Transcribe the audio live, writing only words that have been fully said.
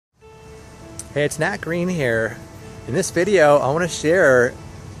Hey, it's Nat Green here. In this video, I want to share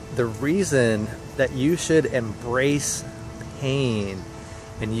the reason that you should embrace pain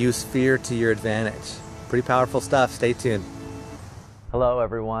and use fear to your advantage. Pretty powerful stuff. Stay tuned. Hello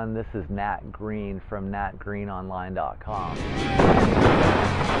everyone, this is Nat Green from natgreenonline.com.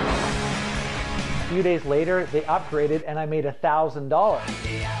 A few days later, they upgraded and I made $1,000.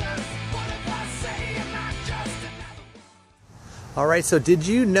 Alright, so did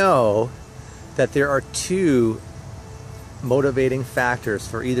you know that there are two motivating factors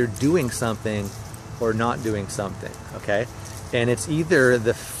for either doing something or not doing something, okay? And it's either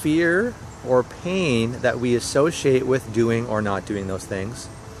the fear or pain that we associate with doing or not doing those things,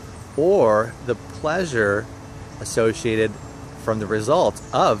 or the pleasure associated from the result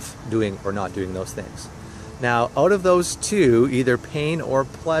of doing or not doing those things. Now, out of those two, either pain or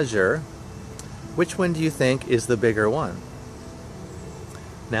pleasure, which one do you think is the bigger one?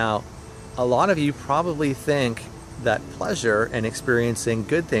 Now, a lot of you probably think that pleasure and experiencing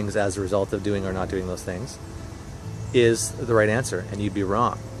good things as a result of doing or not doing those things is the right answer, and you'd be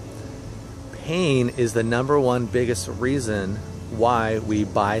wrong. Pain is the number one biggest reason why we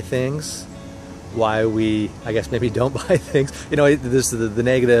buy things, why we, I guess, maybe don't buy things. You know, this is the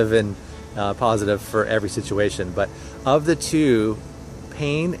negative and positive for every situation, but of the two,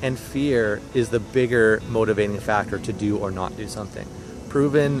 pain and fear is the bigger motivating factor to do or not do something.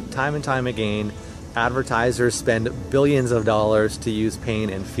 Proven time and time again. Advertisers spend billions of dollars to use pain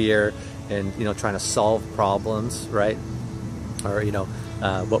and fear and, you know, trying to solve problems, right? Or, you know,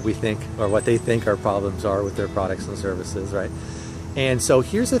 what we think or what they think our problems are with their products and services, right? And so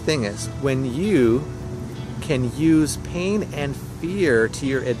here's the thing is, when you can use pain and fear to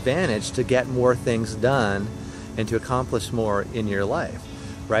your advantage to get more things done and to accomplish more in your life,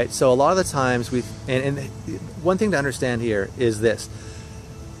 right? So a lot of the times and one thing to understand here is this: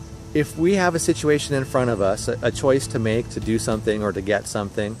 if we have a situation in front of us, a choice to make, to do something or to get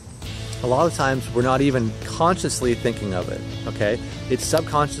something, a lot of times we're not even consciously thinking of it, okay? It's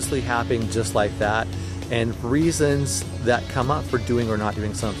subconsciously happening just like that, and reasons that come up for doing or not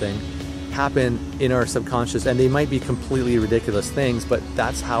doing something happen in our subconscious, and they might be completely ridiculous things, but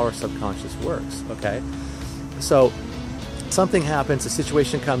that's how our subconscious works, okay? So something happens, a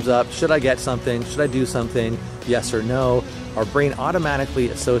situation comes up, should I get something, should I do something, yes or no? Our brain automatically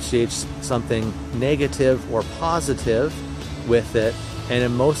associates something negative or positive with it, and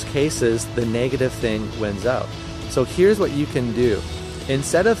in most cases, the negative thing wins out. So here's what you can do.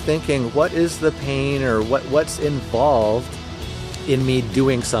 Instead of thinking, what is the pain or what's involved in me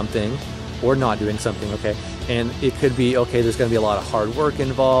doing something or not doing something, okay? And it could be, okay, there's gonna be a lot of hard work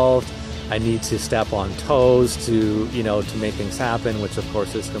involved. I need to step on toes to, you know, to make things happen, which of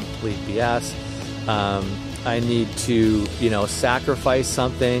course is complete BS. I need to, you know, sacrifice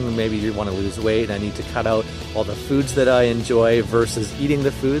something. Maybe you want to lose weight. I need to cut out all the foods that I enjoy versus eating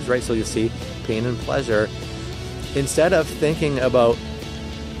the foods, right? So you see pain and pleasure. Instead of thinking about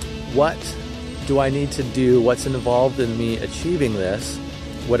what do I need to do, what's involved in me achieving this,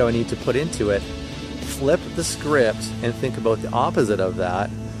 what do I need to put into it, flip the script and think about the opposite of that.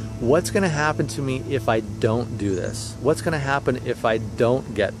 What's going to happen to me if I don't do this? What's going to happen if I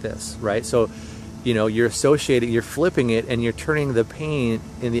don't get this, right? So, you know, you're associating, you're flipping it, and you're turning the pain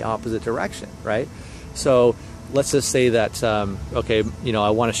in the opposite direction, right? So let's just say that, okay, you know,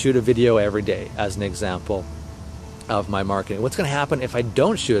 I want to shoot a video every day as an example of my marketing. What's going to happen if I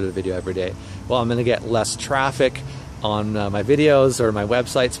don't shoot a video every day? Well, I'm going to get less traffic on my videos or my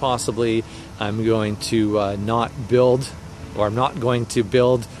websites possibly. I'm going to not build, or I'm not going to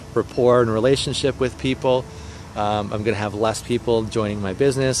build rapport and relationship with people. I'm going to have less people joining my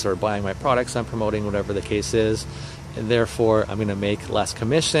business or buying my products I'm promoting, whatever the case is, and therefore I'm going to make less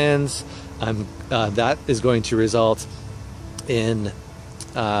commissions. That is going to result in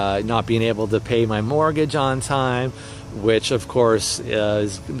not being able to pay my mortgage on time, which of course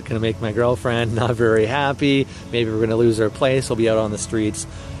is going to make my girlfriend not very happy. Maybe we're going to lose our place. We'll be out on the streets.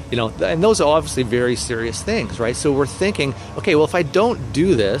 You know, and those are obviously very serious things, right? So we're thinking, okay, well, if I don't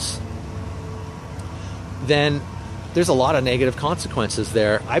do this, then there's a lot of negative consequences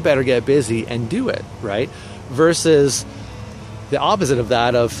there. I better get busy and do it, right? Versus the opposite of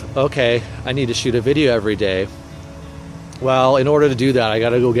that of, okay, I need to shoot a video every day. Well, in order to do that, I got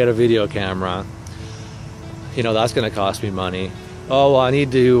to go get a video camera. You know, that's going to cost me money. Oh, well, I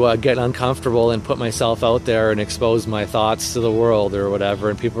need to get uncomfortable and put myself out there and expose my thoughts to the world or whatever,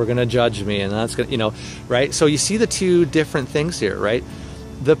 and people are going to judge me, and that's going to, you know, right? So you see the two different things here, right?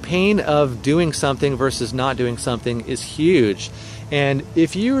 The pain of doing something versus not doing something is huge. And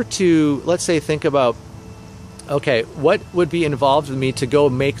if you were to, let's say, think about okay, what would be involved with me to go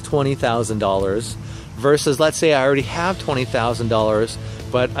make $20,000 versus, let's say I already have $20,000,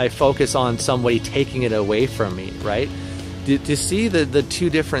 but I focus on somebody taking it away from me, right? Do you see the two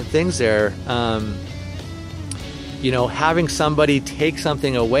different things there? You know, having somebody take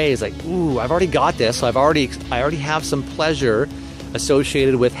something away is like, ooh, I've already got this, so I already have some pleasure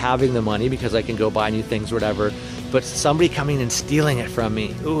associated with having the money because I can go buy new things or whatever. But somebody coming and stealing it from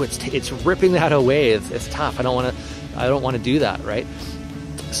me, ooh, it's ripping that away. It's tough. I don't want to do that, right?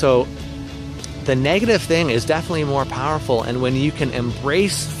 So the negative thing is definitely more powerful. And when you can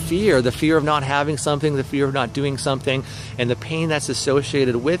embrace fear, the fear of not having something, the fear of not doing something, and the pain that's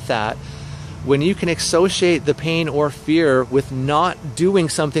associated with that, when you can associate the pain or fear with not doing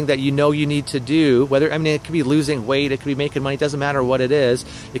something that you know you need to do, whether, I mean, it could be losing weight, it could be making money, it doesn't matter what it is.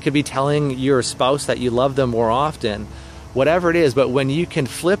 It could be telling your spouse that you love them more often, whatever it is. But when you can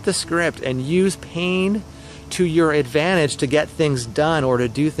flip the script and use pain to your advantage to get things done or to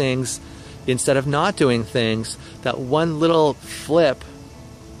do things instead of not doing things, that one little flip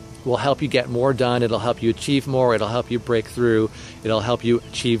will help you get more done. It'll help you achieve more. It'll help you break through. It'll help you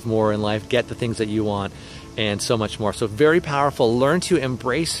achieve more in life, get the things that you want, and so much more. So very powerful. Learn to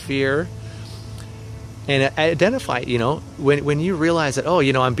embrace fear and identify, you know, when you realize that, oh,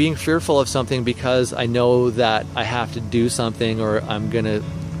 you know, I'm being fearful of something because I know that I have to do something or I'm going to,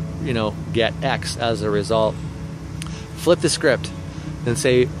 you know, get X as a result. Flip the script and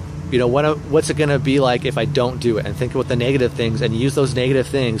say, you know, what's it going to be like if I don't do it? And think about the negative things and use those negative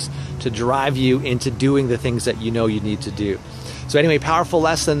things to drive you into doing the things that you know you need to do. So anyway, powerful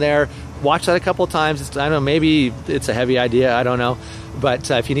lesson there. Watch that a couple of times. I don't know, maybe it's a heavy idea, I don't know.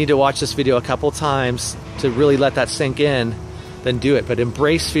 But if you need to watch this video a couple of times to really let that sink in, then do it. But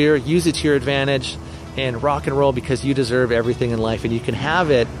embrace fear, use it to your advantage, and rock and roll, because you deserve everything in life. And you can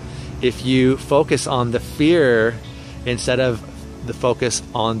have it if you focus on the fear instead of the focus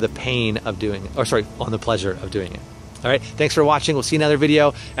on the pain of doing it, or sorry, on the pleasure of doing it. All right, thanks for watching. We'll see you in another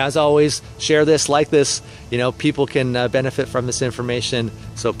video. As always, share this, like this. You know, people can benefit from this information,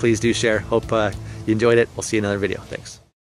 so please do share. Hope you enjoyed it. We'll see you in another video. Thanks.